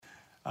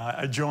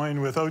I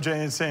joined with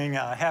OJ in saying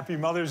Happy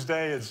Mother's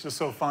Day. It's just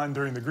so fun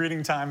during the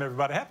greeting time,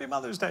 everybody. Happy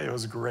Mother's Day. It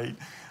was great.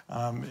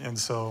 And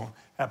so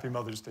happy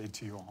Mother's Day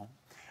to you all.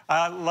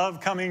 I love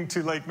coming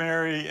to Lake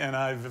Mary, and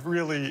I've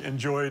really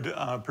enjoyed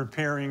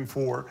preparing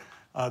for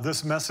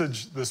this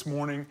message this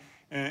morning.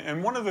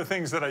 And one of the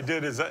things that I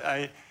did is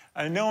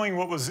knowing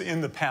what was in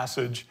the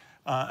passage,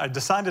 I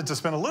decided to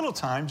spend a little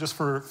time, just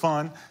for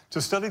fun, to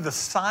study the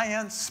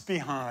science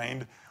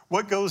behind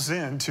what goes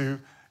into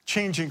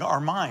changing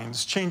our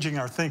minds, changing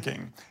our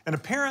thinking. And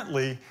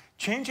apparently,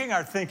 changing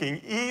our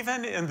thinking,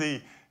 even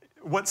in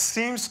what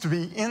seems to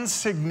be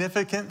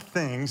insignificant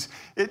things,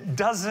 it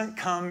doesn't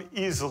come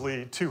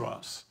easily to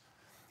us.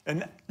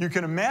 And you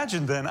can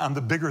imagine then on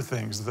the bigger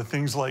things, the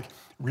things like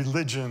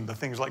religion, the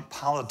things like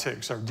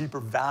politics, our deeper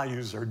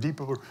values, our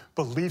deeper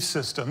belief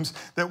systems,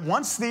 that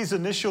once these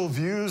initial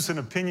views and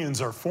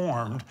opinions are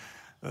formed,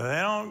 we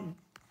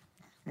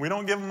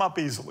don't give them up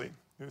easily.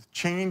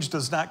 Change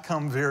does not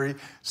come very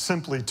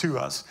simply to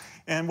us.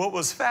 And what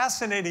was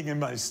fascinating in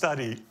my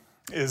study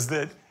is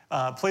that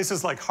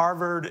places like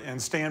Harvard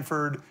and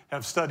Stanford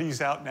have studies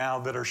out now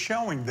that are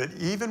showing that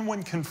even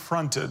when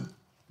confronted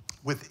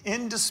with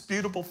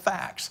indisputable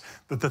facts,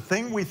 that the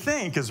thing we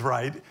think is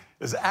right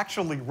is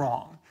actually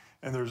wrong.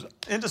 And there's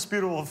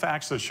indisputable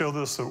facts that show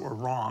this that we're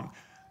wrong.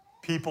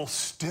 People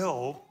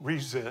still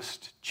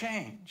resist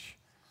change.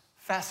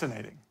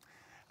 Fascinating.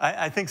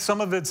 I think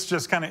some of it's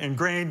just kind of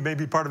ingrained.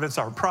 Maybe part of it's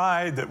our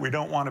pride that we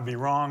don't want to be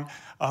wrong.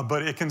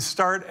 But it can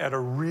start at a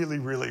really,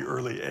 really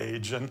early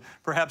age. And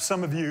perhaps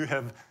some of you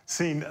have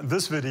seen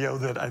this video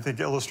that I think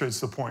illustrates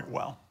the point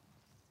well.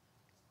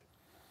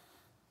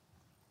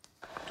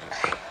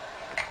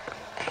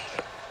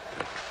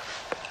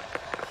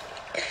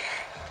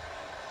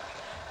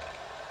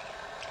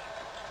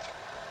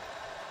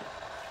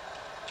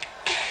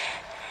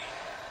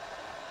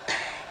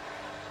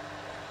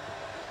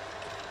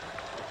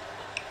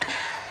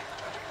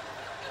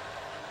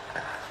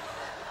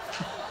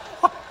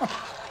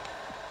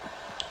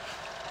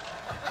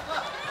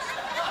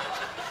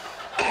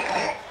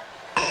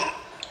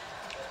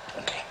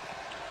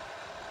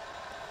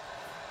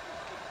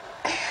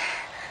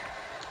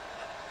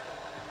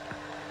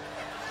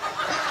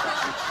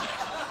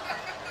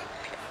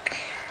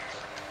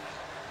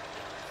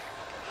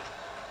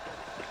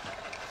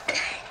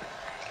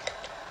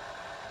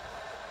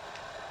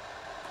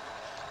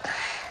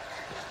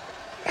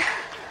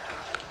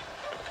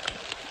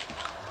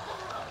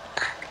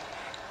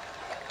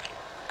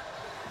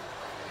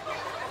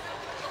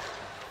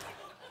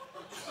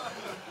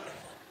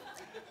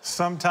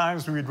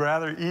 Sometimes we'd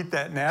rather eat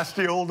that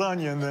nasty old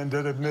onion than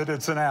to admit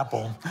it's an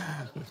apple.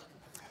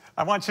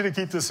 I want you to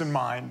keep this in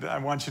mind. I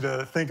want you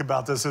to think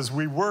about this as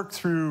we work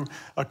through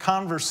a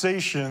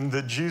conversation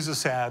that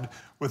Jesus had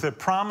with a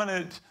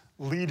prominent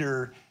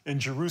leader in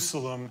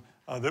Jerusalem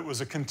that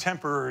was a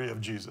contemporary of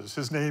Jesus.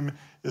 His name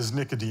is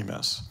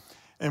Nicodemus.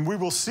 And we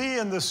will see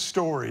in this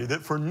story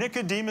that for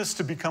Nicodemus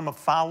to become a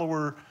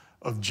follower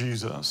of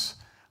Jesus,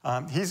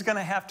 he's going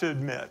to have to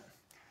admit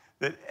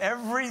that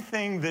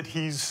everything that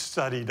he's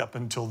studied up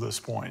until this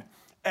point,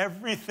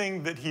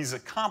 everything that he's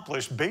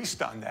accomplished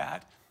based on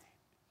that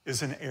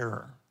is an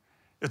error.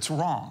 It's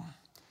wrong.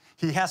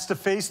 He has to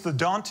face the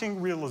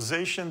daunting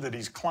realization that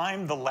he's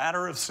climbed the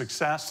ladder of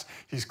success,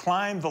 he's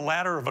climbed the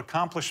ladder of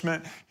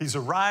accomplishment, he's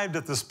arrived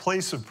at this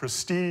place of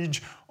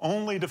prestige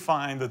only to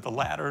find that the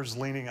ladder is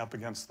leaning up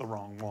against the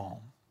wrong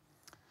wall.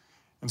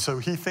 And so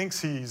he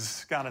thinks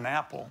he's got an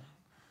apple.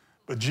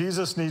 But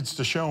Jesus needs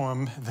to show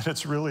him that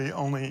it's really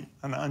only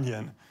an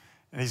onion,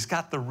 and he's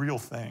got the real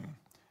thing,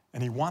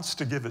 and he wants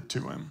to give it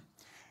to him.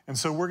 And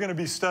so we're going to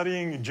be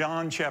studying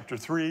John chapter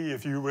 3.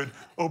 If you would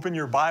open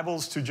your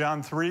Bibles to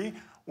John 3,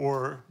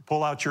 or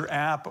pull out your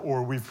app,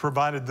 or we've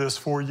provided this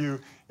for you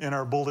in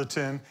our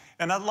bulletin.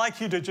 And I'd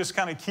like you to just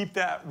kind of keep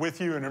that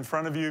with you and in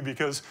front of you,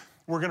 because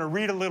we're going to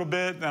read a little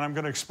bit, and I'm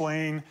going to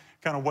explain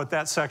kind of what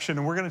that section,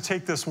 and we're going to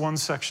take this one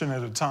section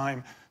at a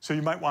time, so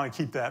you might want to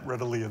keep that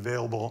readily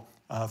available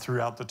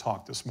throughout the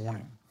talk this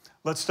morning.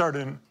 Let's start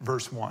in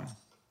verse 1.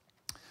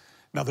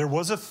 Now there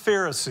was a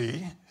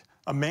Pharisee,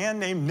 a man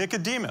named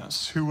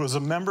Nicodemus, who was a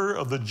member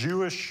of the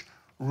Jewish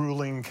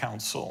ruling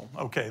council.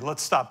 Okay,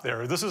 let's stop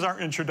there. This is our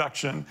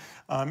introduction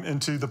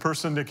into the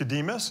person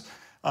Nicodemus.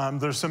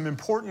 There's some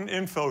important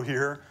info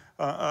here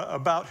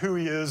about who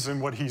he is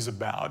and what he's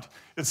about.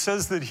 It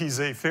says that he's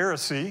a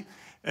Pharisee,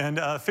 and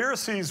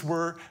Pharisees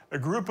were a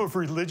group of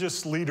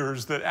religious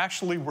leaders that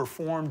actually were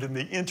formed in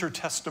the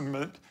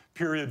intertestament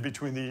period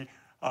between the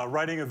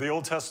writing of the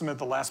Old Testament,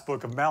 the last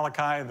book of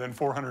Malachi, and then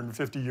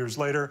 450 years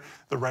later,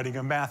 the writing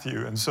of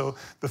Matthew. And so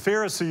the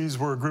Pharisees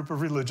were a group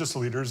of religious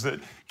leaders that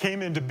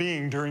came into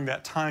being during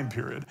that time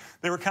period.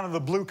 They were kind of the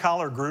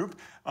blue-collar group,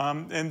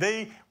 and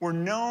they were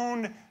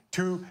known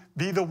to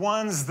be the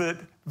ones that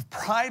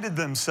prided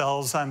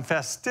themselves on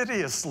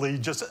fastidiously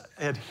just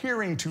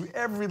adhering to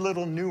every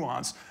little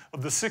nuance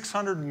of the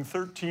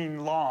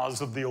 613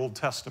 laws of the Old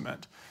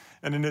Testament.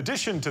 And in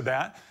addition to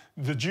that,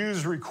 the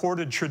Jews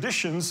recorded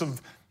traditions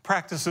of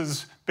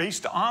practices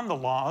based on the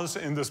laws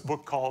in this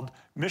book called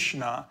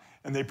Mishnah,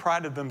 and they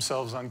prided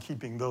themselves on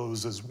keeping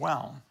those as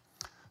well.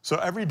 So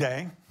every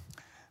day,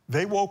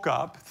 they woke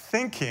up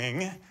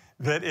thinking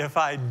that if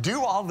I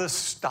do all this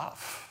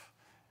stuff,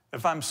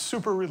 if I'm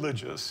super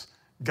religious,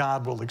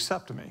 God will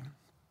accept me.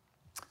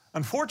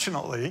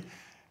 Unfortunately,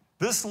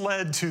 this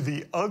led to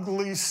the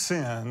ugly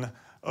sin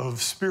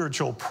of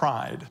spiritual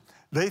pride.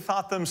 They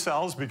thought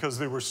themselves, because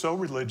they were so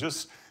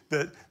religious,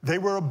 that they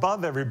were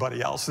above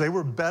everybody else. They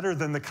were better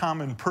than the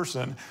common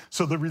person.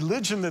 So the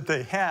religion that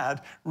they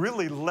had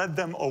really led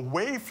them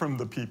away from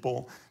the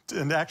people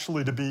and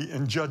actually to be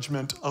in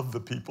judgment of the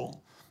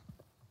people.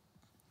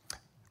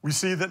 We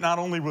see that not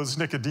only was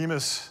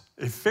Nicodemus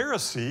a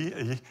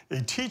Pharisee,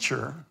 a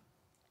teacher,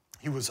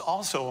 he was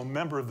also a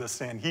member of the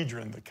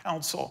Sanhedrin, the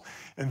council.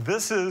 And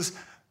this is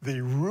the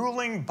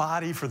ruling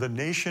body for the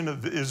nation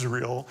of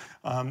Israel,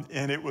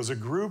 and it was a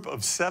group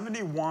of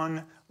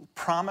 71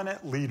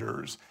 prominent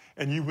leaders,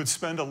 and you would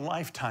spend a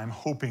lifetime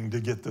hoping to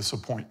get this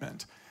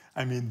appointment.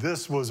 I mean,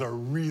 this was a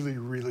really,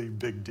 really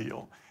big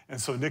deal. And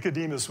so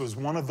Nicodemus was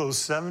one of those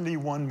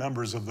 71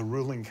 members of the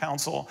ruling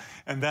council.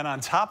 And then on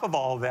top of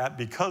all of that,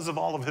 because of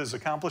all of his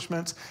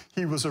accomplishments,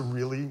 he was a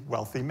really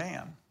wealthy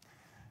man.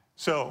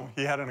 So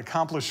he had an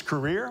accomplished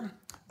career,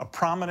 a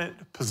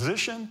prominent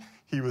position.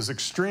 He was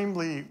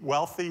extremely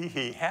wealthy.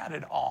 He had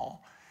it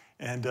all.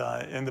 And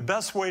the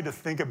best way to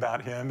think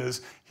about him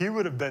is he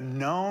would have been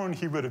known,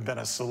 he would have been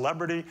a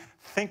celebrity.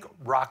 Think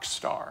rock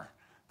star.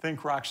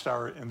 Think rock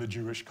star in the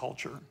Jewish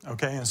culture,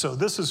 okay? And so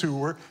this is who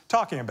we're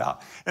talking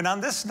about. And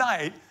on this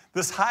night,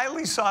 this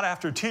highly sought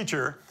after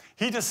teacher,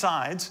 he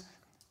decides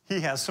he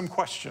has some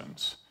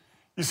questions.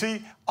 You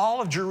see,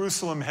 all of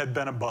Jerusalem had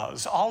been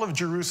abuzz. All of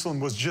Jerusalem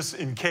was just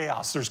in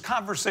chaos. There's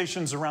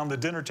conversations around the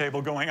dinner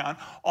table going on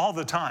all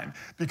the time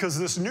because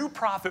this new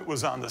prophet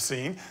was on the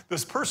scene,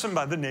 this person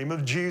by the name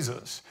of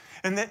Jesus.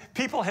 And that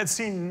people had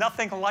seen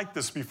nothing like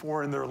this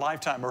before in their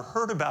lifetime or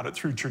heard about it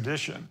through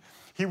tradition.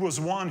 He was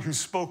one who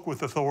spoke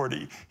with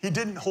authority. He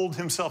didn't hold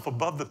himself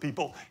above the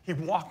people. He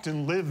walked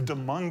and lived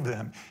among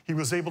them. He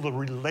was able to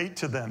relate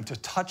to them, to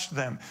touch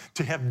them,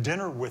 to have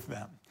dinner with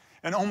them.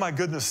 And oh my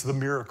goodness, the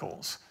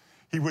miracles.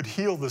 He would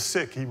heal the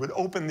sick. He would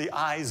open the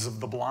eyes of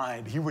the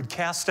blind. He would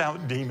cast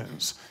out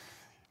demons.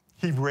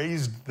 He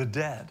raised the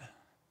dead.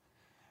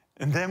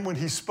 And then when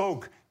he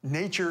spoke,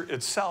 nature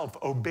itself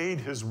obeyed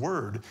his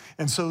word.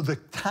 And so the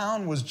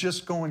town was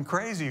just going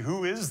crazy.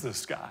 Who is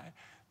this guy?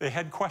 They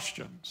had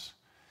questions.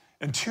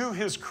 And to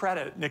his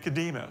credit,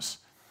 Nicodemus,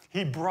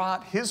 he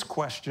brought his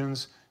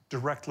questions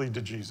directly to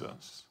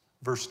Jesus.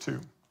 Verse 2.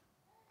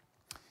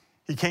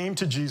 He came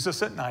to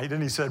Jesus at night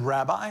and he said,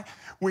 "Rabbi,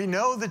 we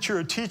know that you're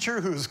a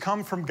teacher who has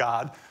come from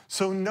God,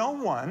 so no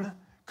one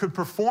could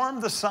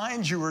perform the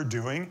signs you are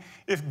doing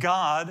if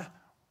God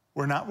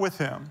were not with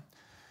him."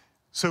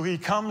 So he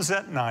comes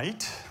at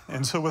night,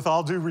 and so with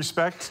all due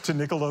respect to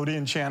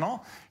Nickelodeon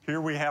Channel, here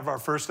we have our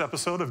first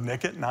episode of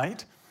Nick at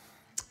Night.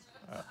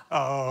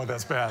 Oh,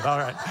 that's bad. All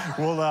right.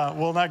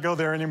 We'll not go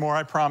there anymore.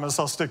 I promise.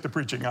 I'll stick to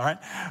preaching, all right?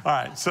 All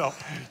right. So,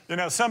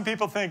 some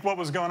people think what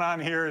was going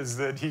on here is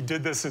that he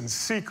did this in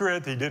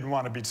secret. He didn't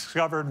want to be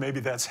discovered. Maybe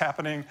that's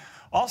happening.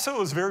 Also, it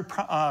was very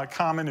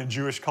common in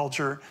Jewish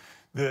culture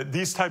that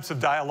these types of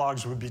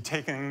dialogues would be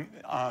taken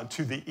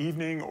to the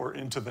evening or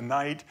into the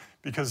night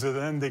because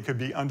then they could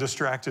be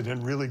undistracted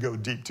and really go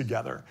deep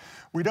together.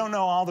 We don't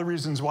know all the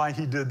reasons why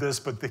he did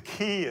this, but the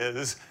key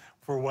is,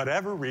 for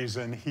whatever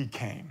reason, he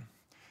came.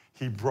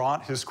 He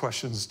brought his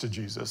questions to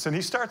Jesus. And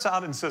he starts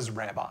out and says,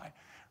 "Rabbi."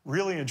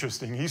 Really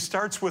interesting. He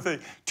starts with a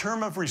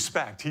term of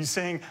respect. He's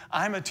saying,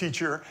 "I'm a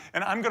teacher,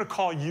 and I'm going to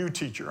call you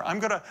teacher. I'm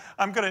going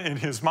to, in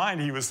his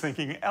mind, he was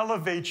thinking,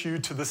 elevate you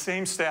to the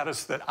same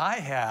status that I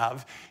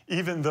have,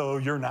 even though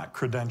you're not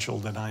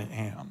credentialed and I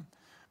am."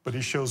 But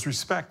he shows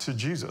respect to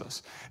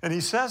Jesus. And he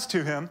says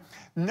to him,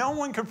 "No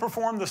one can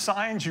perform the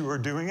signs you are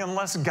doing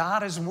unless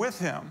God is with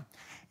him."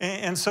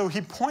 And so he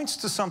points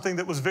to something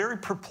that was very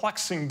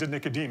perplexing to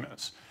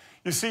Nicodemus.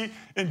 You see,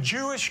 in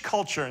Jewish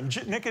culture,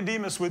 and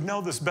Nicodemus would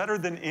know this better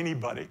than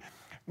anybody,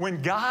 when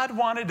God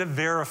wanted to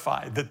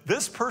verify that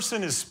this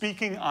person is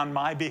speaking on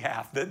my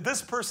behalf, that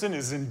this person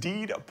is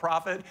indeed a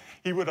prophet,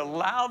 he would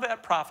allow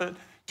that prophet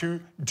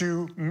to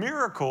do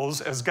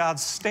miracles as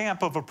God's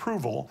stamp of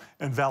approval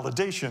and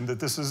validation that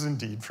this is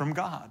indeed from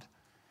God.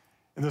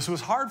 And this was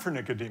hard for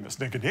Nicodemus.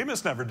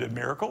 Nicodemus never did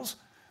miracles.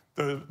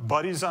 The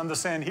buddies on the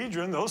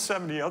Sanhedrin, those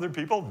 70 other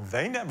people,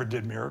 they never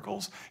did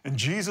miracles. And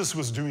Jesus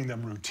was doing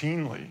them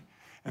routinely.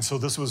 And so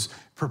this was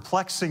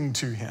perplexing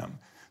to him.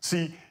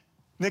 See,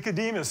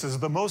 Nicodemus, as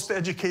the most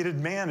educated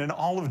man in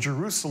all of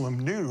Jerusalem,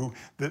 knew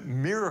that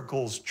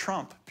miracles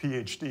trump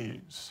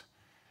PhDs.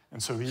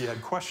 And so he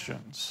had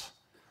questions.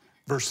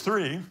 Verse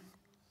 3,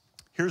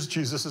 here's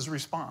Jesus'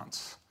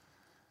 response.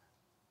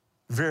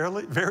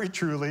 "Verily, very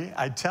truly,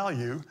 I tell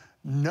you,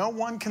 no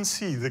one can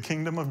see the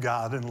kingdom of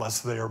God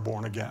unless they are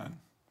born again."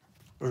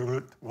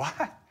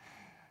 What?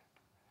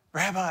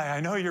 "Rabbi, I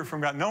know you're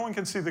from God. No one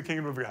can see the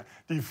kingdom of God."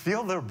 Do you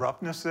feel the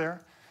abruptness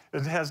there?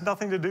 It has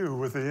nothing to do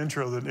with the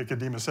intro that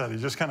Nicodemus said. He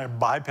just kind of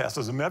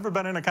bypasses them. Ever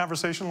been in a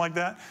conversation like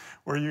that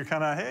where you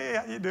kind of, hey,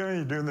 how you doing?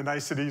 You're doing the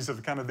niceties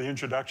of kind of the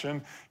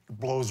introduction,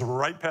 blows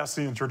right past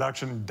the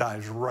introduction and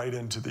dives right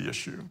into the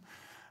issue.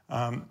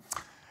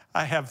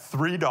 I have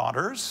 3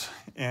 daughters,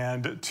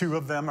 and 2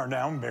 of them are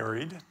now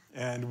married.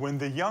 And when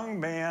the young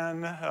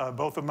man,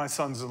 both of my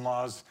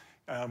sons-in-laws,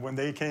 when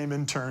they came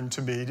and turned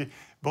to me,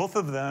 both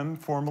of them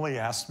formally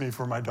asked me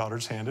for my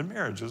daughter's hand in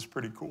marriage. It was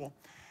pretty cool.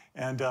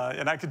 And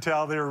I could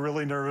tell they were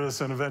really nervous,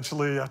 and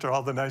eventually, after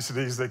all the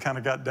niceties, they kind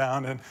of got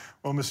down and,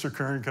 well, Mr.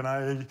 Kern, can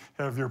I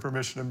have your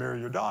permission to marry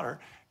your daughter?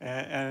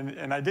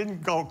 And I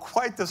didn't go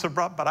quite this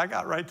abrupt, but I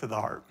got right to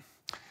the heart.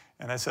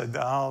 And I said,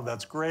 oh,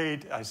 that's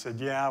great. I said,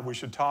 yeah, we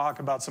should talk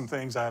about some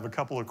things. I have a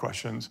couple of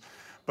questions.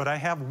 But I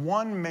have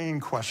one main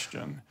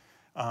question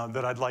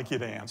that I'd like you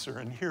to answer,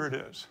 and here it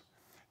is.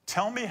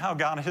 Tell me how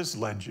God has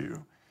led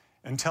you,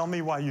 and tell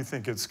me why you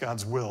think it's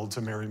God's will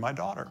to marry my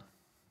daughter.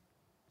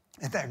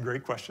 Isn't that a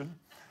great question?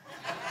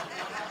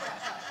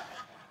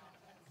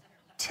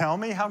 Tell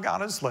me how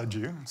God has led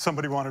you.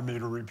 Somebody wanted me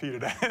to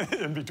repeat it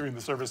in between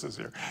the services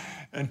here.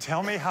 And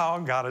tell me how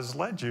God has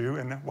led you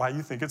and why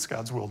you think it's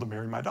God's will to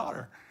marry my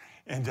daughter.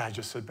 And I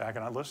just sit back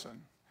and I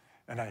listen.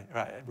 And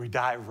we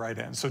dive right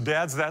in. So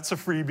dads, that's a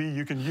freebie.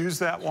 You can use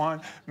that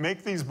one.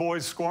 Make these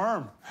boys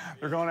squirm.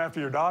 They're going after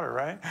your daughter,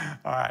 right?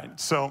 All right.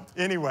 So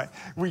anyway,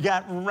 we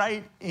got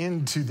right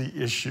into the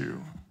issue.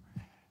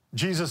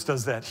 Jesus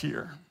does that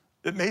here.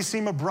 It may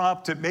seem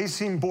abrupt. It may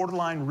seem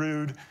borderline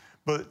rude.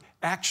 But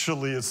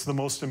actually, it's the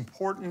most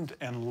important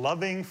and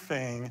loving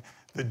thing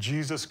that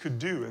Jesus could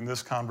do in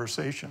this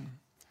conversation.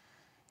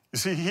 You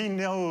see, he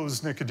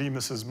knows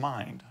Nicodemus's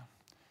mind.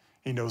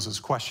 He knows his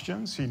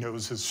questions. He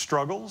knows his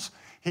struggles.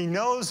 He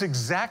knows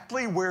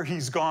exactly where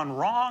he's gone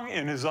wrong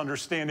in his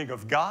understanding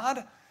of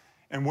God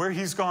and where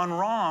he's gone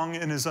wrong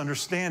in his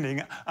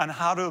understanding on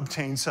how to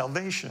obtain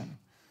salvation.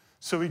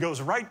 So he goes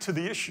right to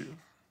the issue.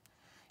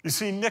 You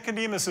see,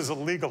 Nicodemus is a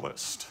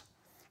legalist.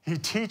 He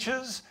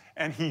teaches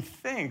and he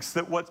thinks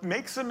that what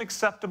makes him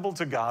acceptable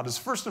to God is,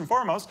 first and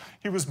foremost,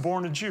 he was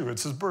born a Jew.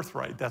 It's his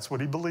birthright. That's what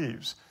he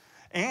believes.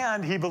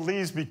 And he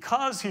believes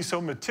because he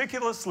so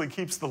meticulously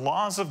keeps the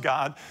laws of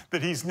God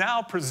that he's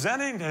now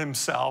presenting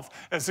himself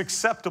as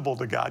acceptable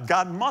to God.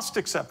 God must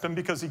accept him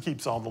because he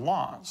keeps all the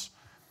laws.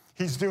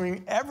 He's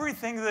doing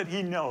everything that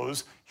he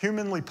knows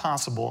humanly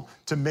possible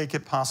to make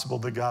it possible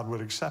that God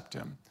would accept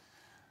him.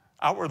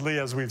 Outwardly,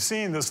 as we've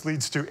seen, this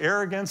leads to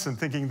arrogance and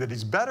thinking that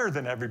he's better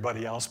than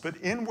everybody else. But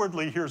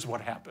inwardly, here's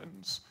what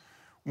happens.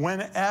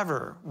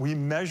 Whenever we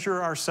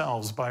measure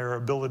ourselves by our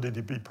ability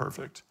to be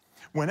perfect,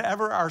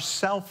 whenever our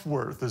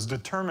self-worth is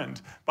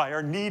determined by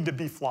our need to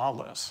be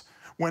flawless,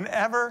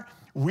 whenever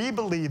we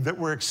believe that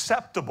we're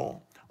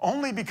acceptable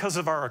only because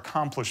of our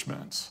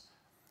accomplishments,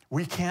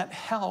 we can't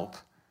help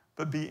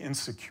but be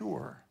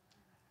insecure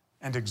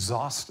and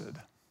exhausted.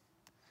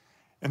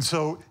 And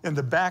so in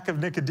the back of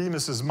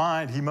Nicodemus's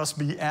mind, he must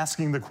be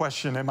asking the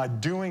question, am I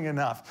doing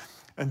enough?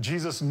 And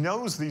Jesus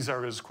knows these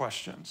are his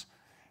questions.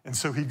 And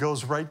so he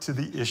goes right to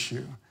the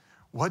issue.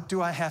 What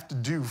do I have to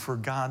do for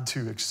God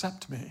to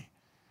accept me?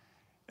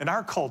 In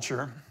our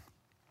culture,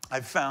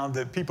 I've found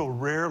that people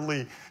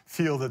rarely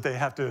feel that they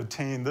have to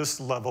attain this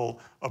level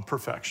of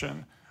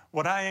perfection.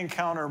 What I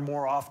encounter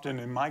more often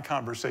in my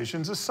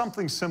conversations is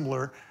something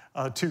similar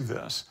to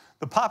this.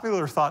 The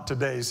popular thought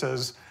today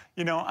says,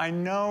 you know, I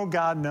know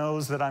God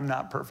knows that I'm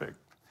not perfect,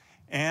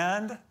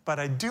 but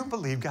I do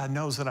believe God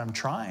knows that I'm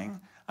trying.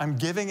 I'm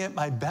giving it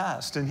my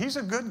best, and he's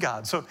a good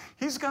God. So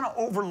he's going to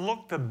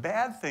overlook the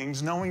bad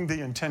things, knowing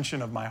the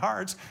intention of my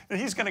hearts,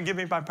 and he's going to give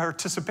me my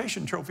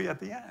participation trophy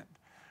at the end.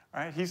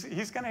 Right?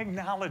 He's going to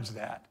acknowledge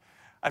that.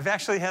 I've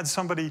actually had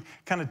somebody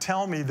kind of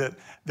tell me that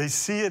they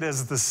see it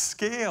as the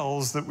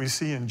scales that we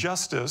see in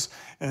justice,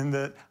 and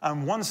that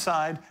on one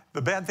side,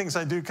 the bad things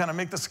I do kind of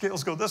make the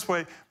scales go this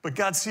way, but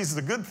God sees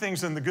the good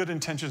things and the good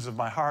intentions of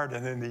my heart,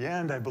 and in the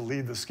end, I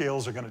believe the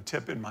scales are going to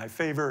tip in my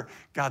favor.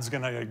 God's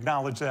going to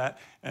acknowledge that,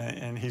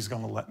 and he's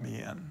going to let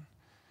me in.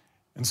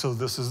 And so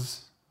this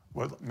is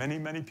what many,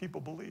 many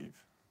people believe.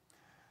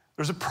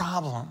 There's a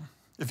problem.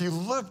 If you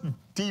look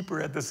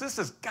deeper at this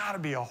has got to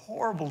be a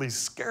horribly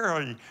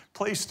scary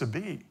place to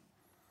be.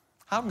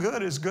 How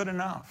good is good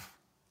enough?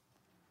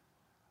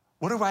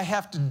 What do I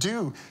have to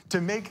do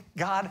to make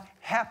God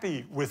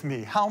happy with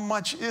me? How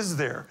much is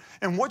there?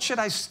 And what should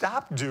I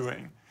stop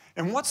doing?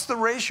 And what's the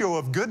ratio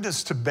of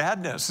goodness to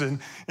badness?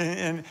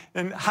 And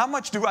how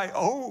much do I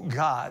owe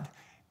God?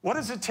 What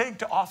does it take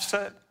to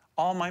offset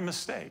all my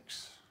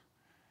mistakes?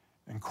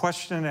 And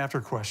question after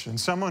question.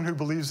 Someone who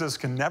believes this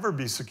can never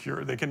be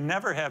secure. They can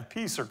never have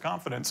peace or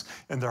confidence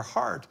in their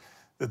heart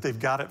that they've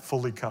got it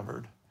fully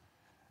covered.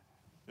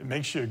 It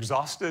makes you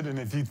exhausted, and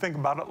if you think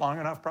about it long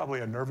enough,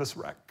 probably a nervous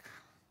wreck.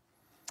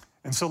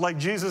 And so like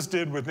Jesus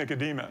did with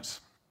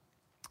Nicodemus,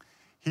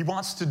 he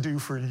wants to do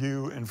for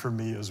you and for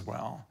me as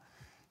well.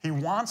 He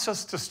wants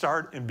us to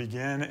start and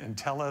begin and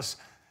tell us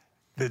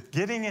that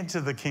getting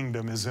into the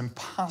kingdom is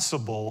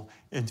impossible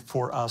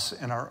for us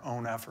in our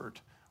own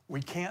effort.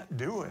 We can't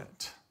do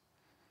it.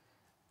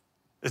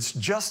 It's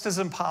just as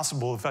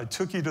impossible if I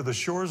took you to the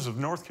shores of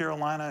North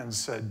Carolina and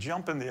said,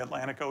 jump in the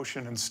Atlantic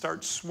Ocean and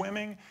start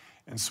swimming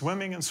and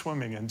swimming and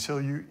swimming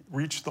until you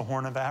reach the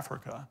Horn of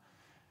Africa.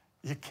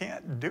 You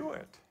can't do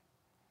it.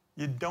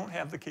 You don't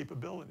have the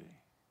capability.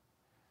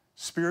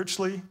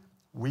 Spiritually,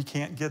 we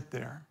can't get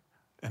there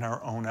in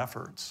our own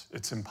efforts.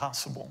 It's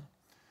impossible.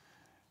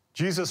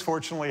 Jesus,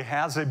 fortunately,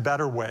 has a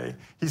better way.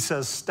 He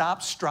says,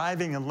 stop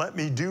striving and let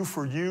me do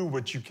for you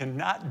what you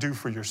cannot do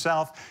for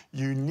yourself.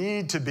 You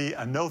need to be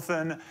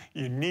anothen.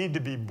 You need to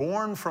be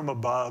born from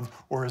above,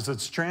 or as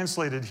it's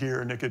translated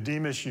here,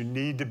 Nicodemus, you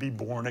need to be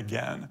born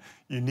again.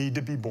 You need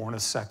to be born a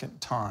second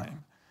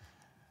time.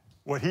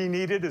 What he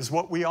needed is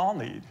what we all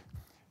need.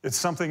 It's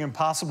something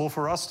impossible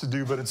for us to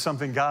do, but it's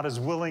something God is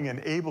willing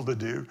and able to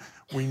do.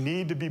 We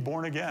need to be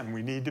born again.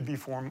 We need to be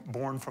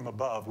born from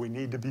above. We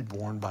need to be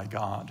born by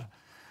God.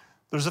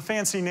 There's a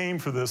fancy name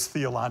for this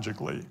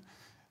theologically.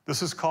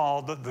 This is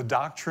called the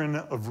doctrine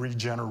of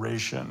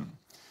regeneration.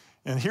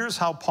 And here's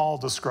how Paul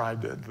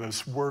described it,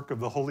 this work of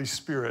the Holy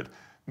Spirit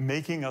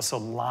making us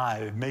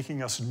alive,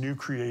 making us new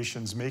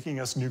creations, making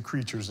us new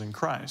creatures in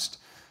Christ.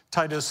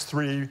 Titus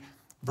 3,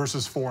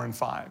 verses 4 and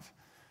 5.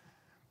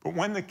 But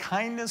when the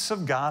kindness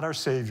of God our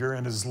Savior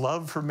and his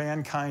love for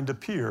mankind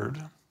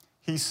appeared,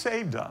 he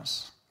saved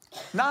us,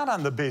 not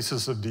on the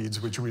basis of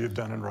deeds which we have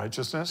done in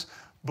righteousness,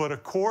 but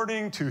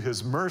according to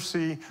his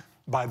mercy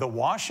by the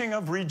washing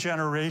of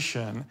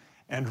regeneration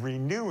and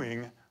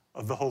renewing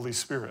of the Holy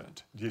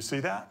Spirit. Do you see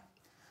that?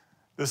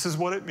 This is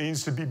what it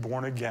means to be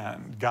born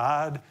again.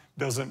 God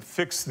doesn't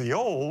fix the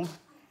old,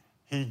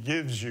 he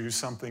gives you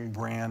something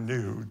brand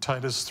new.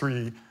 Titus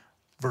 3,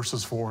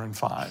 verses 4 and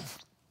 5.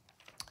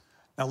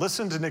 Now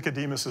listen to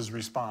Nicodemus'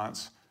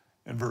 response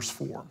in verse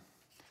 4.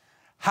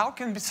 How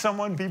can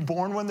someone be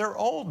born when they're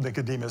old?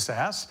 Nicodemus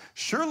asked.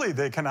 Surely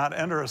they cannot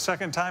enter a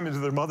second time into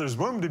their mother's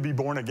womb to be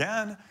born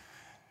again.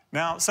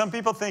 Now, some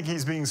people think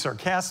he's being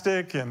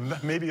sarcastic and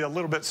maybe a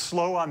little bit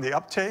slow on the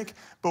uptake,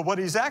 but what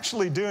he's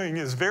actually doing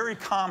is very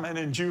common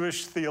in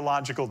Jewish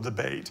theological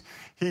debate.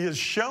 He is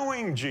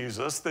showing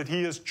Jesus that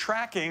he is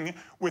tracking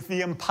with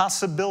the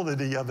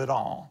impossibility of it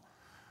all.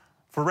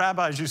 For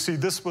rabbis, you see,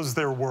 this was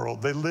their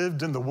world. They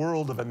lived in the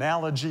world of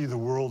analogy, the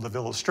world of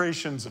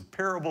illustrations, of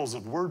parables,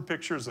 of word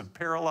pictures, of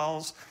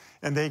parallels,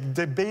 and they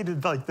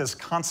debated like this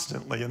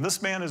constantly. And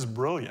this man is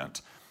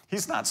brilliant.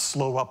 He's not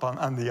slow up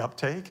on the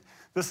uptake.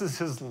 This is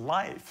his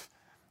life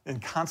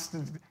in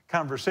constant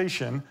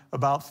conversation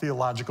about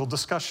theological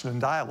discussion and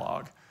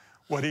dialogue.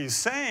 What he's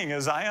saying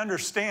is, I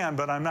understand,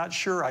 but I'm not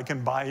sure I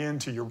can buy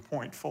into your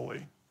point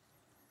fully.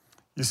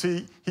 You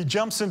see, he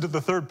jumps into the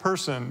third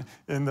person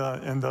in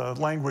the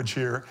language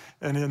here,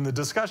 and in the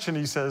discussion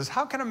he says,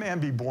 how can a man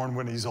be born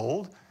when he's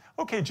old?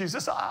 Okay,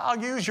 Jesus, I'll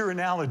use your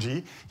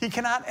analogy. He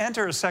cannot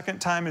enter a second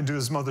time into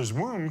his mother's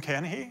womb,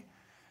 can he?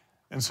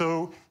 And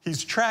so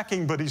he's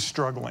tracking, but he's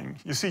struggling.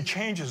 You see,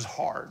 change is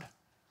hard.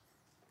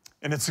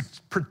 And it's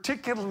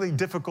particularly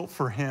difficult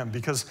for him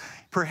because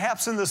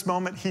perhaps in this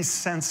moment he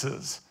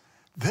senses,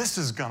 this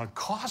is going to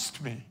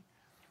cost me.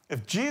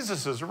 If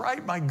Jesus is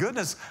right, my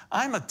goodness,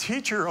 I'm a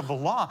teacher of the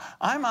law.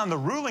 I'm on the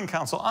ruling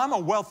council. I'm a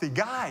wealthy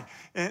guy.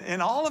 And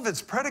all of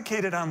it's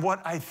predicated on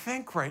what I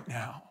think right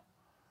now.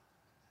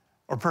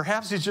 Or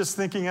perhaps he's just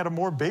thinking at a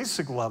more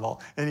basic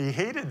level, and he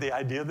hated the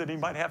idea that he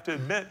might have to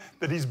admit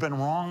that he's been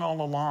wrong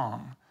all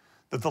along,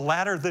 that the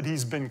ladder that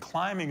he's been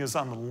climbing is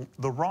on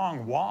the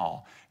wrong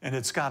wall, and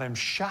it's got him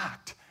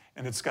shocked,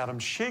 and it's got him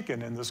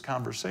shaken in this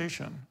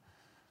conversation.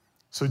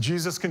 So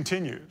Jesus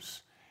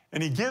continues.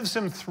 And he gives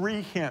him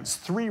three hints,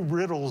 three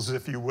riddles,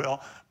 if you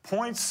will,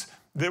 points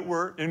that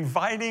were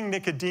inviting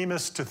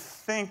Nicodemus to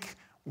think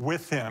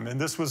with him. And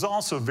this was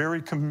also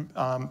very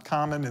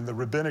common in the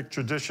rabbinic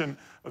tradition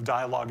of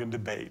dialogue and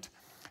debate.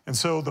 And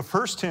so the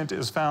first hint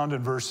is found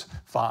in verse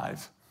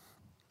 5.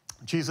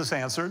 Jesus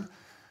answered,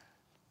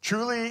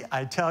 truly,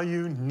 I tell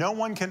you, no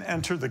one can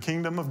enter the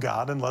kingdom of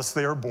God unless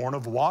they are born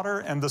of water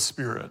and the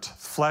Spirit.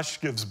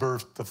 Flesh gives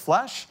birth to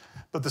flesh,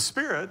 but the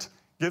Spirit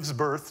gives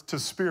birth to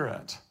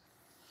spirit.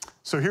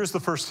 So here's the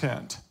first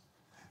hint.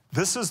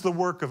 This is the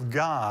work of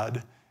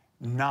God,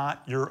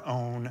 not your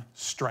own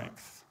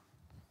strength.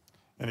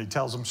 And he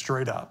tells him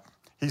straight up.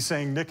 He's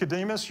saying,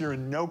 Nicodemus, you're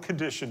in no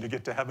condition to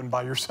get to heaven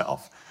by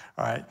yourself.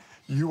 All right?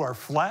 You are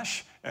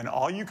flesh, and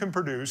all you can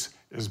produce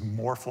is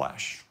more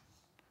flesh.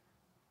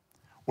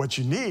 What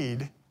you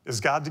need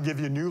is God to give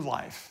you new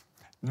life.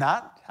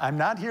 I'm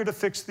not here to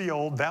fix the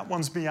old. That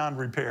one's beyond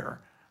repair.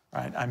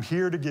 Right? I'm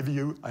here to give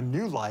you a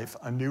new life,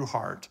 a new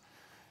heart.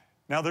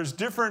 Now, there's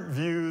different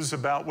views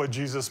about what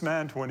Jesus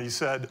meant when he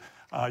said,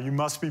 you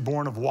must be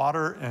born of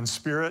water and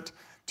spirit.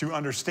 To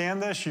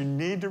understand this, you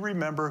need to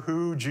remember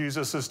who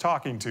Jesus is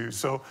talking to.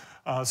 So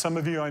some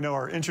of you I know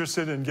are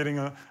interested in getting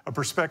a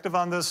perspective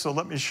on this, so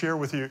let me share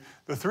with you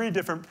the three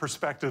different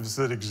perspectives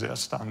that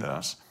exist on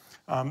this.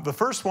 The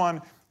first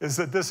one is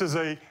that this is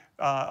a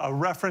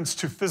reference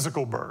to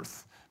physical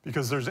birth,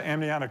 because there's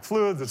amniotic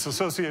fluid that's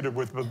associated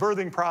with the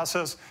birthing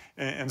process.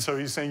 And so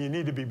he's saying you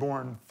need to be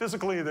born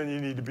physically, then you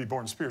need to be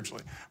born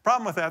spiritually.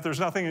 Problem with that, there's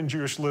nothing in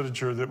Jewish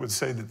literature that would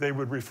say that they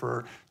would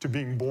refer to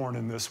being born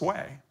in this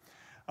way.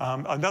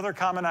 Another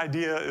common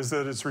idea is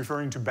that it's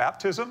referring to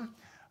baptism.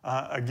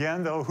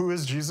 Again, though, who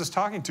is Jesus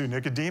talking to?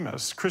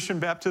 Nicodemus. Christian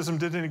baptism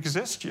didn't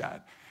exist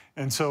yet.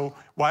 And so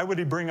why would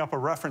he bring up a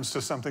reference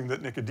to something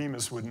that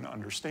Nicodemus wouldn't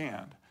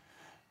understand?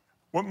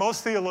 What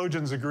most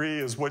theologians agree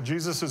is what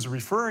Jesus is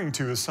referring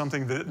to is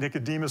something that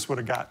Nicodemus would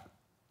have got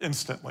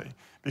instantly,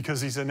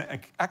 because he's an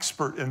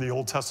expert in the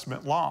Old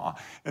Testament law.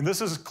 And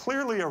this is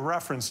clearly a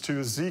reference to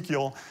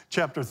Ezekiel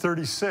chapter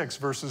 36,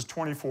 verses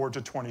 24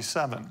 to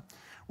 27,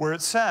 where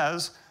it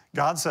says,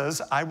 God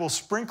says, I will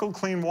sprinkle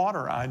clean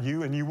water on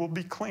you and you will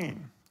be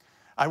clean.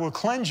 I will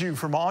cleanse you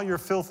from all your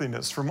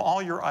filthiness, from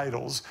all your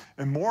idols.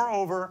 And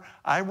moreover,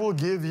 I will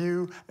give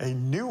you a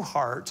new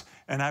heart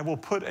and I will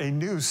put a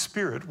new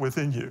spirit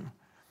within you.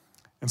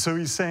 And so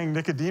he's saying,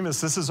 Nicodemus,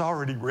 this is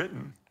already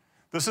written.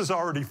 This is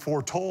already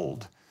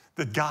foretold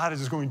that God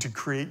is going to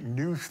create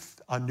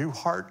a new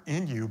heart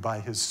in you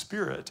by his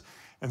Spirit.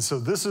 And so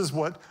this is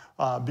what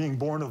being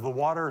born of the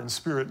water and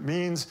Spirit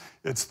means.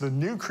 It's the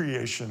new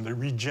creation, the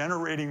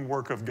regenerating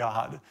work of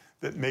God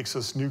that makes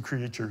us new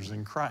creatures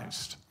in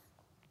Christ.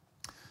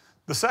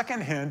 The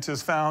second hint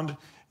is found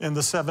in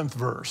the 7th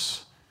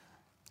verse,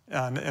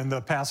 and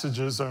the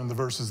passages are in the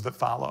verses that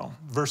follow.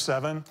 Verse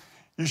 7,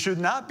 you should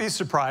not be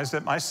surprised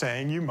at my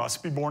saying you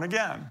must be born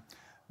again.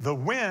 The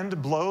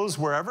wind blows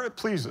wherever it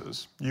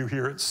pleases. You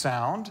hear its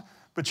sound,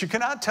 but you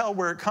cannot tell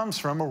where it comes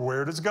from or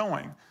where it is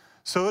going.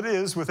 So it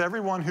is with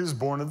everyone who's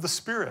born of the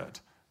Spirit.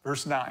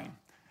 Verse 9,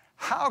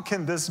 how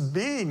can this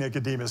be,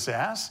 Nicodemus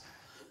asks.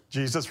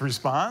 Jesus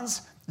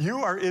responds, you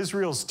are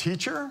Israel's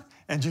teacher,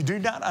 and you do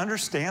not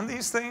understand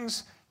these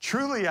things?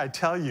 Truly, I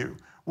tell you,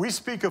 we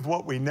speak of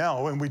what we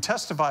know, and we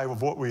testify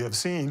of what we have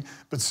seen,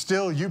 but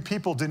still you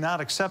people do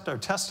not accept our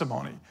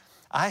testimony.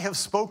 I have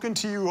spoken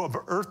to you of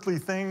earthly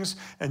things,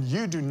 and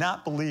you do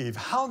not believe.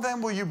 How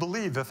then will you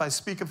believe if I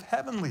speak of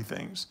heavenly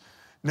things?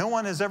 No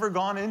one has ever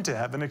gone into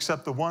heaven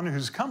except the one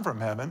who's come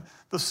from heaven,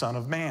 the Son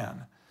of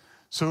Man.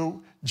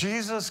 So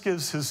Jesus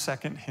gives his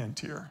second hint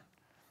here,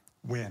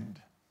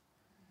 wind.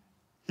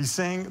 He's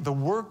saying the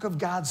work of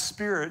God's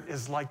Spirit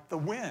is like the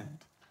wind.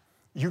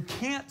 You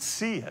can't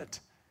see it,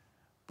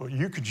 but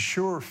you can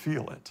sure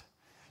feel it.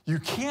 You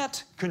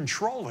can't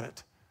control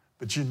it,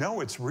 but you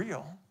know it's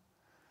real.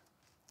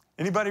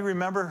 Anybody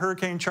remember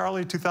Hurricane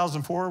Charlie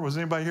 2004? Was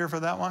anybody here for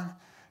that one?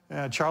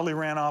 Yeah, Charlie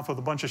ran off with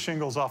a bunch of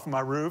shingles off of my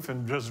roof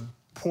and just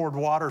poured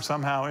water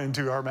somehow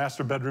into our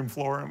master bedroom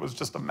floor, and it was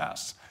just a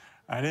mess.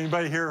 All right,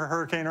 anybody hear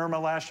Hurricane Irma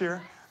last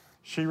year?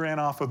 She ran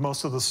off with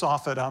most of the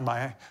soffit on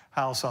my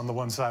house on the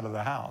one side of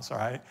the house, all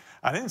right?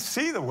 I didn't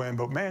see the wind,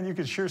 but man, you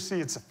could sure see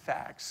its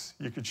effects.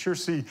 You could sure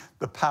see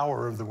the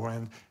power of the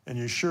wind, and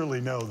you surely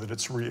know that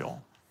it's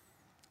real.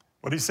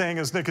 What he's saying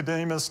is,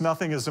 Nicodemus,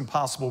 nothing is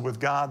impossible with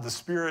God. The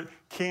Spirit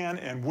can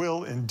and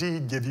will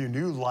indeed give you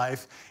new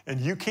life, and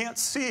you can't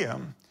see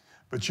him,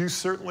 but you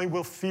certainly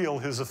will feel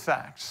his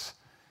effects.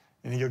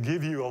 And he'll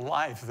give you a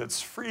life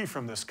that's free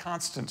from this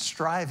constant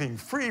striving,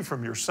 free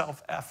from your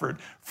self-effort,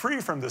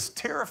 free from this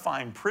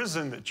terrifying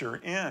prison that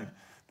you're in,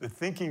 the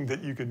thinking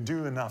that you can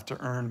do enough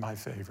to earn my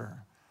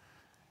favor.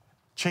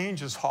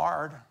 Change is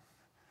hard.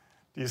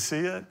 Do you see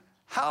it?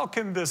 How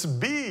can this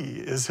be,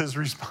 is his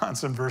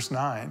response in verse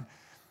 9.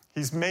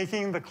 He's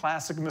making the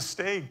classic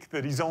mistake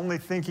that he's only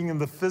thinking in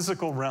the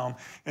physical realm,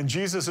 and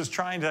Jesus is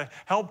trying to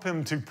help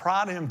him, to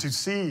prod him to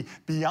see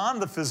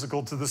beyond the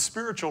physical to the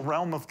spiritual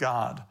realm of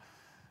God.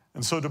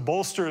 And so to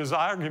bolster his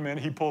argument,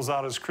 he pulls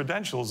out his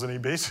credentials and he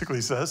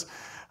basically says,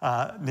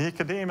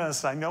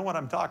 Nicodemus, I know what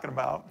I'm talking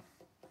about.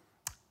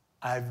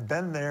 I've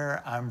been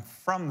there, I'm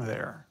from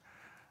there.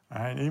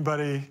 All right,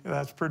 anybody,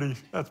 that's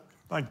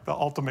like the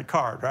ultimate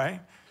card, right?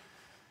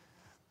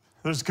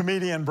 There's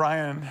comedian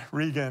Brian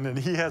Regan, and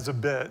he has a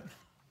bit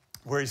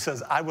where he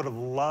says, I would have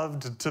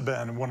loved to have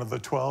been one of the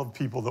 12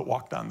 people that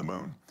walked on the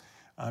moon.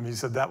 He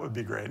said, that would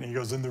be great. And he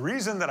goes, and the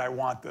reason that I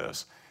want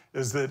this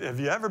is that, have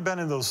you ever been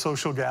in those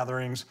social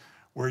gatherings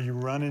where you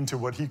run into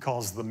what he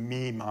calls the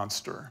me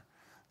monster?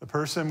 The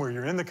person where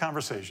you're in the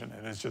conversation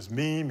and it's just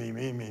me, me,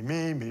 me, me,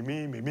 me, me,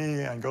 me, me,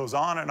 me, and goes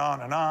on and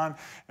on and on.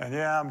 And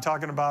yeah, I'm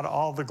talking about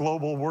all the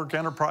global work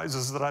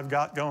enterprises that I've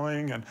got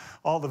going and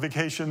all the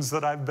vacations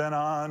that I've been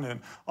on and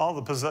all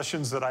the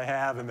possessions that I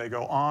have, and they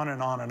go on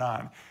and on and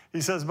on. He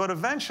says, but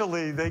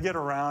eventually they get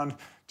around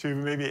to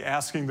maybe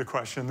asking the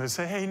question. They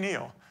say, hey,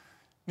 Neil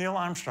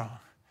Armstrong,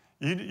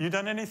 you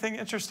done anything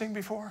interesting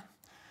before?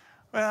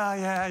 Well,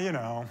 yeah, you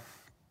know,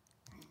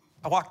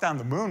 I walked on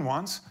the moon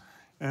once,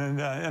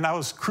 and I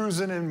was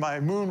cruising in my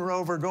moon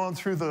rover going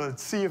through the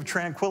Sea of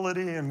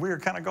Tranquility, and we were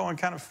kind of going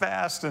kind of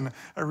fast, and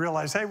I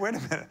realized, hey, wait a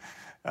minute,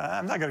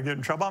 I'm not going to get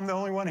in trouble. I'm the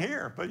only one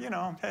here, but, you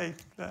know, hey,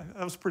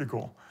 that was pretty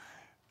cool.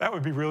 That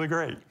would be really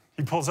great.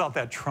 He pulls out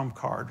that trump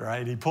card,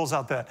 right? He pulls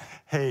out that,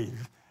 hey,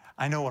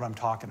 I know what I'm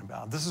talking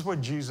about. This is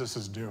what Jesus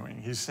is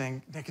doing. He's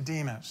saying,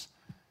 Nicodemus,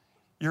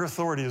 your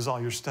authority is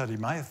all your study.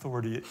 My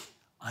authority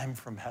I'm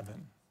from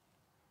heaven.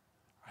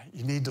 Right?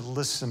 You need to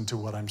listen to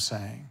what I'm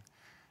saying.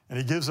 And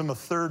he gives him a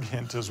third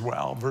hint as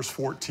well, verse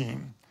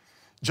 14.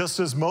 Just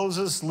as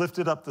Moses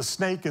lifted up the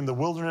snake in the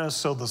wilderness,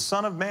 so the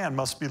Son of Man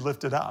must be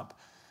lifted up,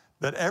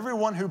 that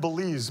everyone who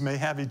believes may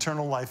have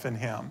eternal life in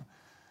him.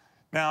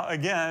 Now,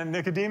 again,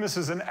 Nicodemus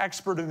is an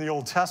expert in the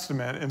Old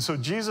Testament, and so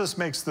Jesus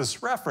makes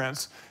this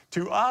reference.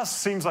 To us,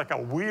 seems like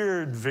a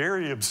weird,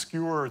 very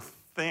obscure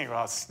thing.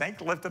 Well, a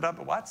snake lifted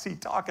up, what's he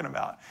talking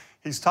about?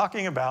 He's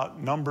talking about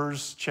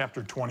Numbers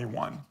chapter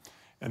 21,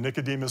 and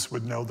Nicodemus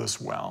would know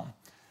this well.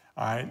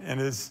 All right,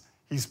 and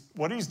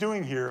what he's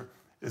doing here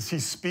is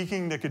he's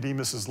speaking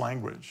Nicodemus's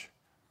language.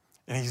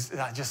 And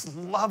I just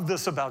love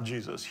this about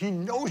Jesus. He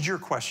knows your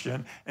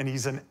question, and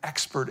he's an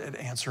expert at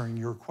answering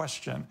your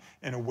question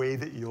in a way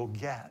that you'll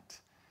get.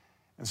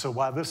 And so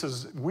while this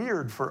is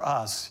weird for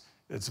us,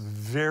 it's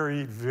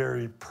very,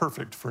 very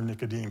perfect for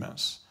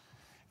Nicodemus.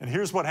 And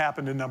here's what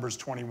happened in Numbers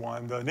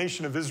 21. The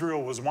nation of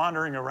Israel was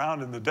wandering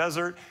around in the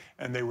desert,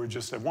 and they were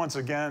just once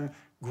again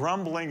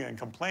grumbling and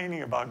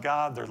complaining about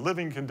God, their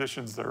living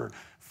conditions, their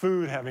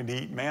food, having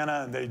to eat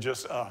manna, and they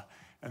just,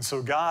 And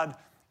so God,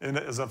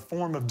 as a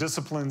form of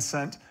discipline,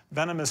 sent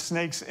venomous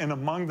snakes in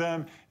among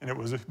them, and it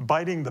was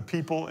biting the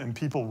people, and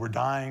people were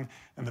dying.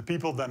 And the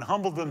people then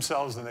humbled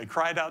themselves, and they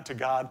cried out to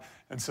God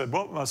and said,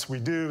 what must we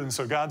do? And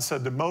so God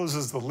said to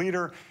Moses, the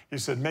leader, he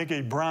said, make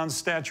a bronze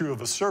statue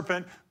of a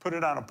serpent, put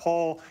it on a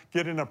pole,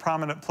 get in a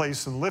prominent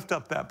place, and lift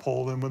up that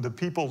pole. And when the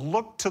people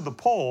look to the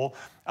pole,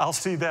 I'll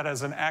see that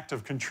as an act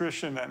of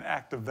contrition, an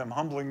act of them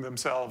humbling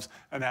themselves,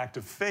 an act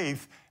of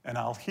faith, and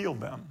I'll heal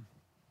them.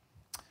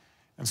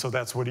 And so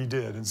that's what he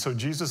did. And so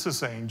Jesus is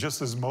saying,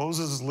 just as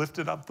Moses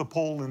lifted up the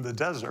pole in the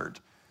desert,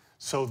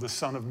 so the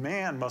Son of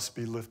Man must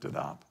be lifted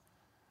up,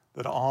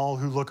 that all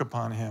who look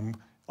upon him,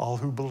 all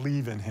who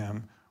believe in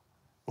him,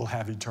 will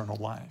have eternal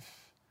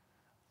life.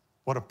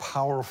 What a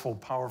powerful,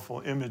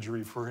 powerful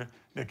imagery for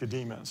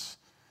Nicodemus.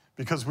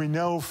 Because we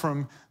know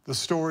from the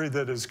story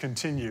that is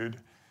continued,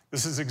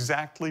 this is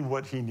exactly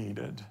what he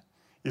needed.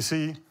 You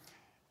see,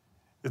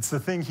 it's the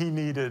thing he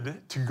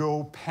needed to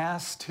go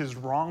past his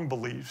wrong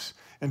beliefs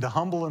and to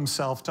humble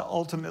himself to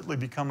ultimately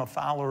become a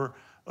follower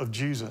of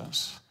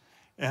Jesus.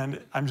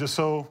 And I'm just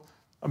so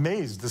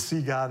amazed to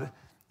see God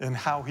and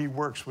how he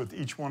works with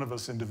each one of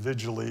us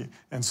individually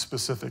and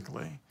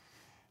specifically.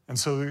 And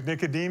so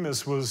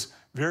Nicodemus was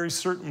very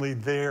certainly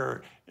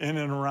there in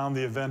and around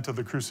the event of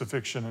the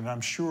crucifixion, and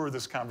I'm sure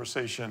this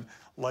conversation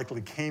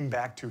likely came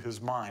back to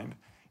his mind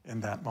in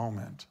that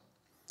moment.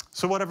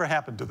 So whatever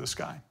happened to this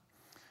guy?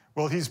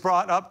 Well, he's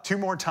brought up two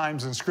more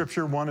times in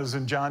Scripture. One is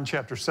in John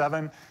chapter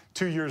 7.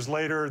 2 years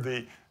later,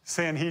 the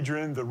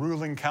Sanhedrin, the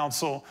ruling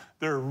council,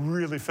 they're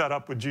really fed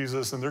up with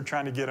Jesus, and they're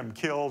trying to get him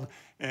killed.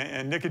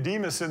 And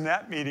Nicodemus in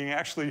that meeting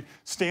actually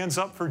stands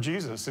up for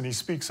Jesus, and he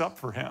speaks up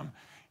for him.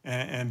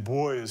 And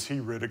boy, is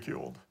he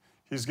ridiculed.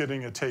 He's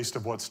getting a taste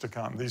of what's to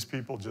come. These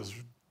people just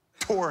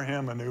tore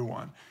him a new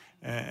one,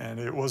 and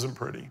it wasn't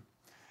pretty.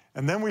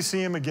 And then we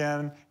see him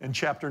again in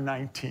chapter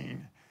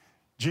 19.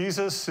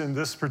 Jesus, in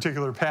this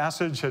particular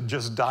passage, had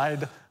just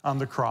died on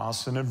the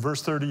cross. And in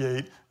verse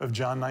 38 of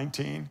John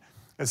 19,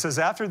 it says,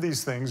 after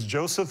these things,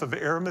 Joseph of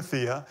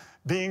Arimathea,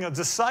 being a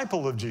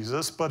disciple of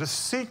Jesus, but a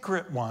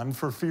secret one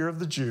for fear of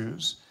the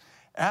Jews,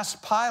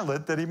 asked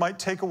Pilate that he might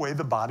take away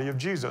the body of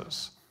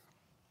Jesus.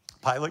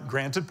 Pilate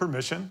granted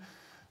permission,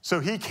 so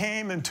he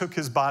came and took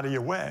his body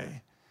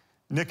away.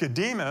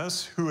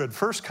 Nicodemus, who had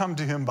first come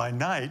to him by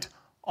night,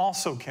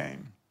 also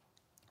came,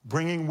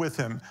 bringing with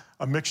him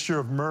a mixture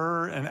of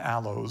myrrh and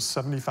aloes,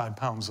 75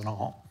 pounds in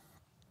all.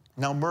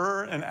 Now,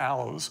 myrrh and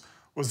aloes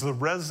was the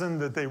resin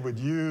that they would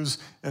use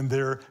in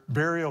their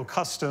burial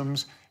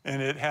customs,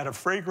 and it had a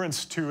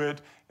fragrance to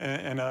it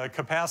and a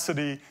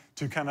capacity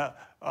to kind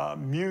of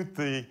mute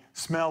the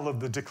smell of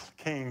the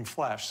decaying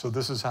flesh. So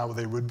this is how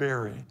they would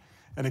bury.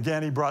 And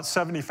again, he brought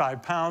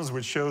 75 pounds,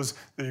 which shows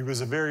that he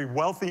was a very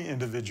wealthy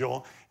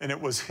individual, and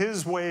it was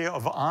his way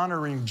of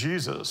honoring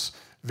Jesus.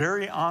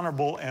 Very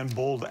honorable and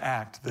bold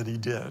act that he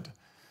did.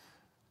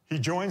 He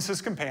joins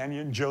his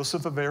companion,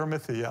 Joseph of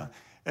Arimathea,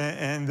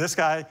 and this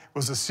guy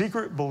was a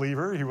secret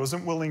believer. He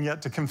wasn't willing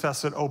yet to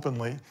confess it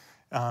openly.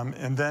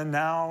 And then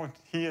now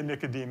he and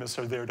Nicodemus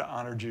are there to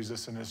honor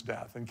Jesus in his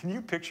death. And can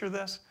you picture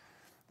this?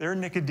 There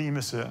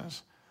Nicodemus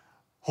is,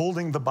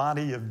 holding the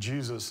body of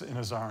Jesus in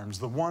his arms,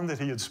 the one that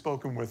he had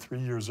spoken with 3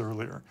 years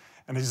earlier.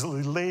 And he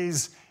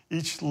lays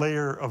each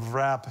layer of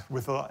wrap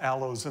with the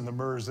aloes and the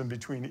myrrhs in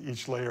between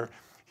each layer.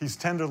 He's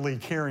tenderly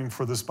caring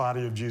for this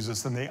body of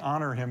Jesus, and they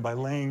honor him by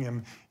laying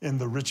him in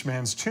the rich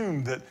man's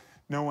tomb that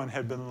no one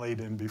had been laid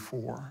in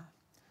before.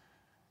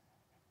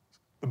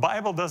 The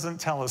Bible doesn't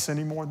tell us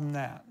any more than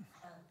that.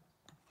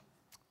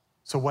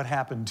 So what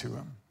happened to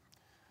him?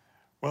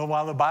 Well,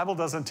 while the Bible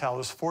doesn't tell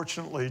us,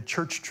 fortunately,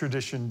 church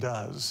tradition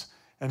does.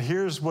 And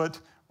here's what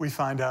we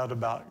find out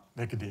about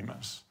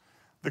Nicodemus.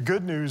 The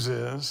good news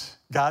is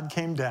God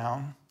came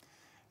down,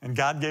 and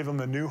God gave him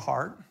a new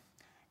heart.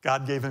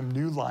 God gave him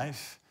new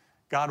life.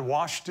 God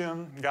washed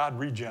him. God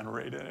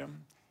regenerated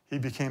him. He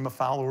became a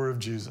follower of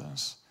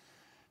Jesus.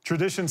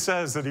 Tradition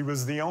says that he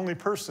was the only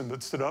person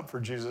that stood up for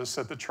Jesus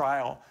at the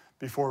trial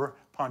before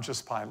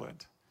Pontius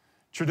Pilate.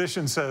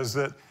 Tradition says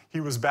that he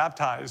was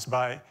baptized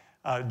by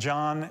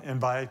John and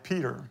by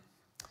Peter.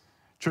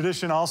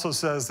 Tradition also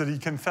says that he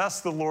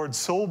confessed the Lord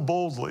so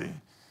boldly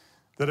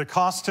that it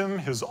cost him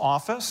his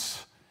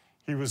office.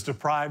 He was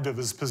deprived of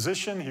his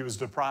position. He was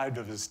deprived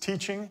of his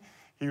teaching.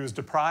 He was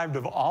deprived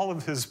of all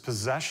of his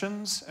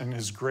possessions and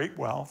his great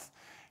wealth.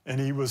 And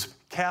he was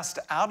cast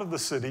out of the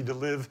city to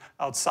live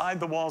outside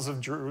the walls of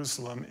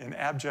Jerusalem in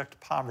abject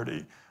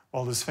poverty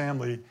while his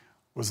family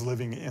was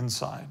living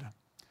inside.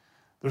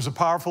 There's a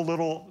powerful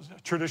little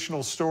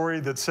traditional story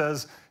that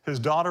says his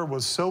daughter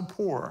was so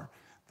poor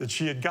that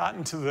she had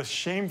gotten to the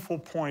shameful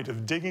point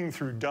of digging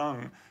through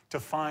dung to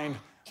find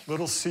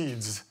little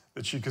seeds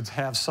that she could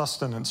have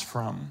sustenance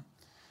from.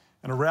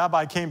 And a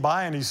rabbi came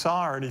by and he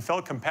saw her and he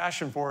felt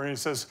compassion for her and he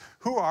says,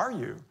 "Who are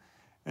you?"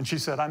 And she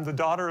said, "I'm the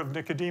daughter of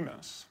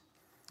Nicodemus."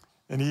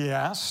 And he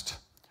asked,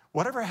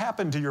 "Whatever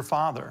happened to your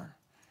father?"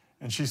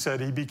 And she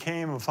said, "He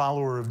became a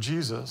follower of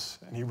Jesus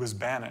and he was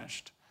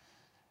banished."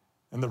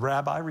 And the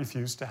rabbi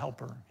refused to help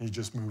her. He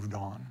just moved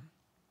on.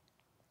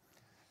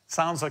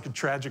 Sounds like a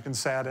tragic and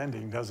sad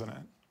ending, doesn't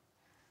it?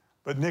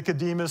 But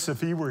Nicodemus,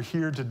 if he were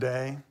here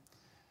today,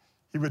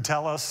 he would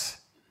tell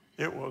us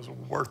it was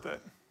worth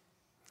it.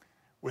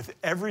 With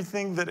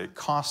everything that it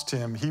cost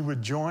him, he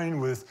would join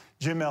with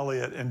Jim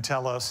Elliot and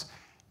tell us,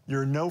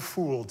 "You're no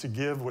fool to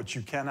give what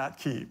you cannot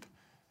keep,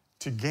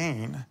 to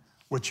gain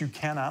what you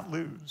cannot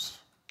lose."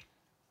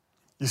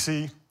 You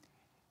see,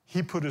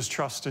 he put his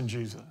trust in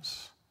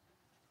Jesus.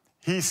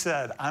 He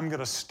said, "I'm going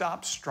to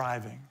stop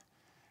striving,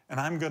 and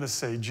I'm going to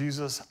say,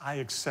 Jesus, I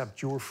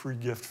accept your free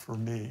gift for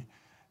me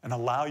and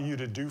allow you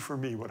to do for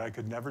me what I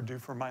could never do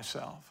for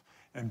myself.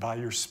 And by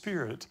your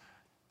Spirit,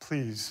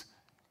 please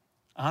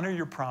honor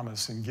your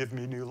promise and give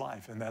me new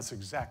life." And that's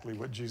exactly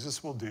what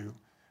Jesus will do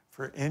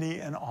for any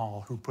and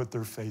all who put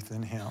their faith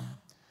in him.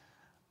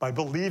 By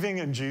believing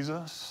in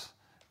Jesus,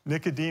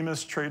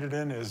 Nicodemus traded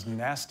in his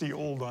nasty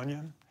old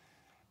onion,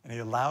 and he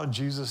allowed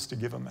Jesus to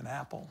give him an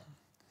apple.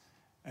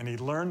 And he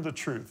learned the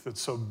truth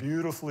that's so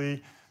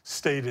beautifully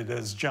stated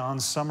as John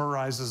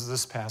summarizes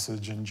this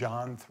passage in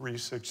John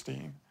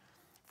 3:16.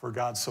 "For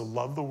God so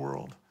loved the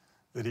world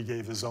that he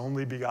gave his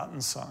only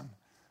begotten Son,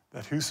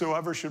 that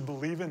whosoever should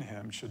believe in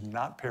him should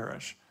not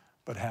perish,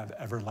 but have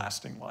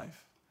everlasting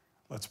life."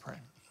 Let's pray.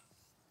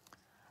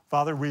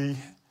 Father,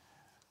 we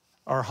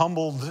are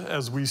humbled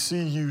as we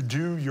see you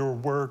do your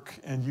work,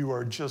 and you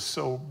are just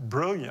so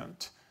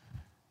brilliant,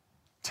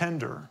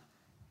 tender,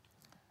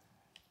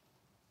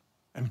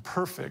 and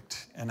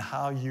perfect in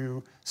how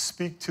you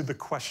speak to the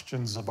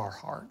questions of our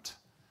heart.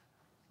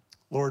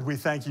 Lord, we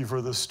thank you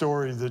for the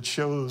story that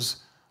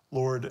shows,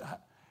 Lord,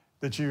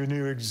 that you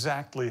knew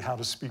exactly how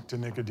to speak to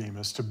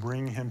Nicodemus, to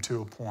bring him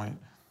to a point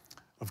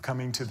of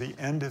coming to the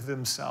end of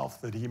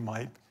himself that he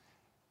might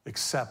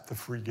accept the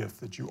free gift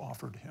that you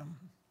offered him.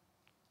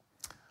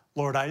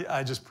 Lord,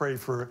 I just pray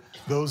for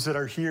those that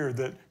are here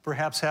that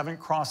perhaps haven't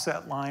crossed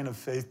that line of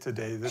faith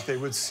today, that they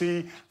would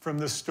see from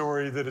this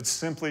story that it's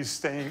simply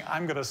saying,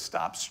 "I'm going to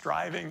stop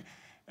striving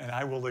and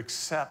I will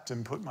accept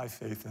and put my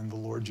faith in the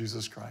Lord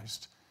Jesus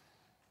Christ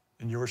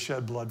and your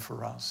shed blood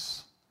for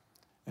us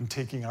and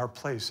taking our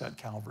place at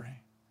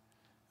Calvary."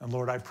 And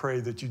Lord, I pray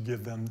that you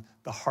give them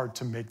the heart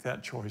to make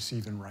that choice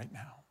even right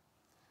now.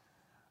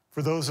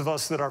 For those of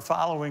us that are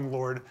following,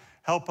 Lord,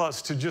 help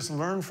us to just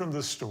learn from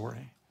this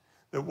story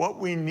that what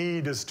we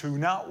need is to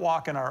not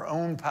walk in our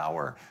own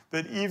power,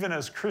 that even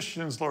as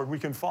Christians, Lord, we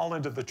can fall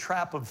into the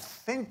trap of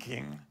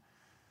thinking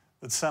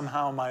that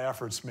somehow my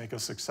efforts make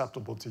us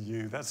acceptable to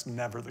you. That's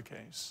never the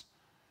case.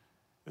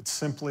 It's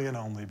simply and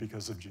only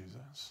because of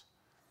Jesus.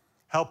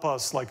 Help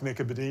us, like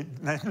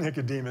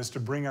Nicodemus, to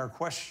bring our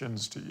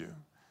questions to you,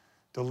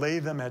 to lay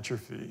them at your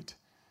feet,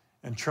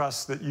 and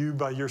trust that you,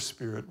 by your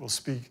Spirit, will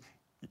speak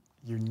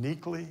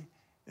uniquely,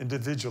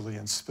 individually,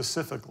 and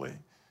specifically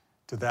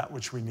to that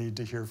which we need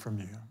to hear from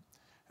you.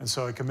 And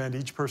so I commend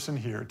each person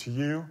here to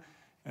you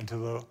and to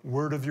the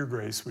word of your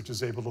grace, which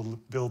is able to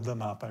build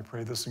them up. I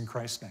pray this in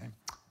Christ's name.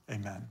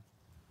 Amen.